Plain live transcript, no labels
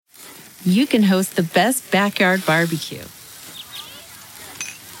you can host the best backyard barbecue.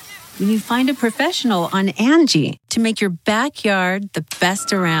 When you find a professional on Angie to make your backyard the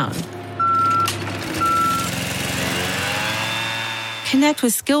best around. Connect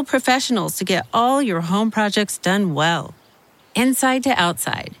with skilled professionals to get all your home projects done well. Inside to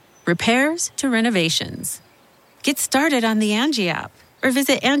outside, repairs to renovations. Get started on the Angie app or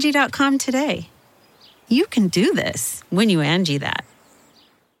visit Angie.com today. You can do this when you Angie that.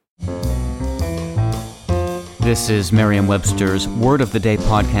 This is Merriam-Webster's Word of the Day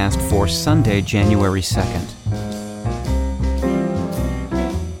podcast for Sunday, January 2nd.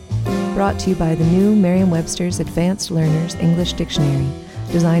 Brought to you by the new Merriam-Webster's Advanced Learners English Dictionary,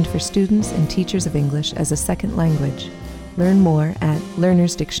 designed for students and teachers of English as a second language. Learn more at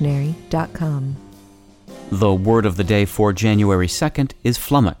learnersdictionary.com. The word of the day for January 2nd is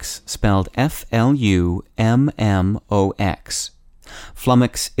flummox, spelled F-L-U-M-M-O-X.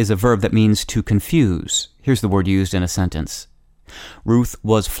 Flummox is a verb that means to confuse. Here's the word used in a sentence. Ruth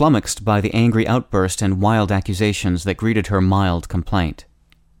was flummoxed by the angry outburst and wild accusations that greeted her mild complaint.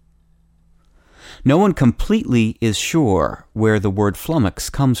 No one completely is sure where the word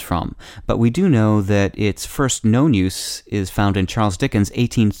flummox comes from, but we do know that its first known use is found in Charles Dickens'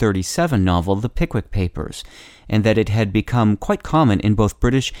 1837 novel, The Pickwick Papers, and that it had become quite common in both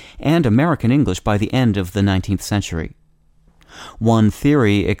British and American English by the end of the 19th century. One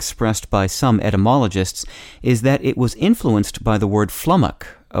theory expressed by some etymologists is that it was influenced by the word flummock,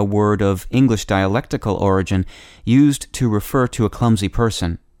 a word of English dialectical origin used to refer to a clumsy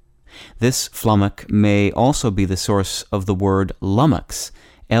person. This flummock may also be the source of the word lummox,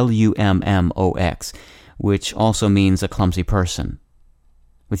 L-U-M-M-O-X, which also means a clumsy person.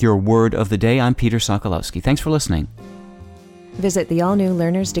 With your word of the day, I'm Peter Sokolowski. Thanks for listening. Visit the all-new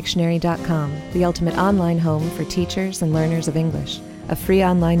learnersdictionary.com, the ultimate online home for teachers and learners of English. A free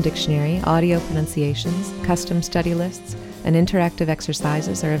online dictionary, audio pronunciations, custom study lists, and interactive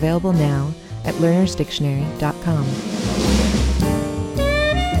exercises are available now at learnersdictionary.com.